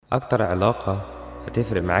أكتر علاقة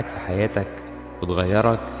هتفرق معاك في حياتك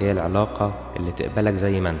وتغيرك هي العلاقة اللي تقبلك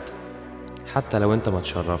زي ما انت، حتى لو انت ما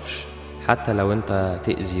تشرفش، حتى لو انت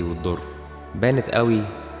تأذي وتضر. بانت قوي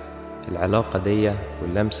العلاقة دي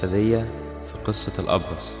واللمسة دي في قصة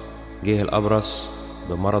الأبرص. جه الأبرص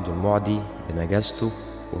بمرضه المعدي بنجاسته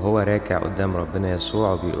وهو راكع قدام ربنا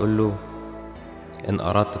يسوع وبيقول له: إن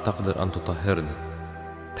أردت تقدر أن تطهرني.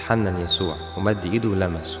 تحنن يسوع ومد إيده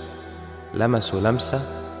ولمسه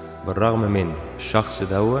لمسة، بالرغم من الشخص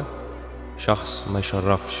دوا شخص ما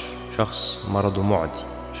يشرفش، شخص مرضه معدي،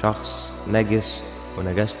 شخص نجس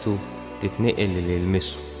ونجاسته تتنقل اللي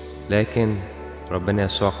يلمسه، لكن ربنا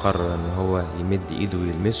يسوع قرر ان هو يمد ايده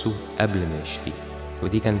ويلمسه قبل ما يشفيه.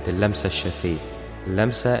 ودي كانت اللمسة الشافية،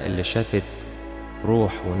 اللمسة اللي شافت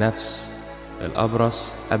روح ونفس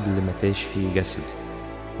الأبرص قبل ما تشفي جسده.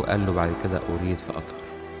 وقال له بعد كده: أريد فأطهر.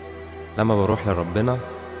 لما بروح لربنا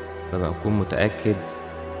ببقى أكون متأكد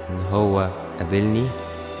ان هو قابلني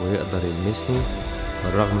ويقدر يلمسني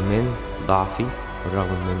بالرغم من ضعفي،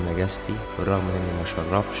 بالرغم من نجاستي، بالرغم من اني ما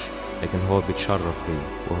شرفش، لكن هو بيتشرف بيا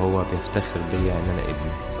وهو بيفتخر بيا ان انا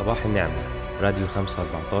ابنه. صباح النعمة، راديو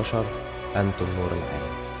 514، انتم نور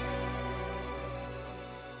العالم.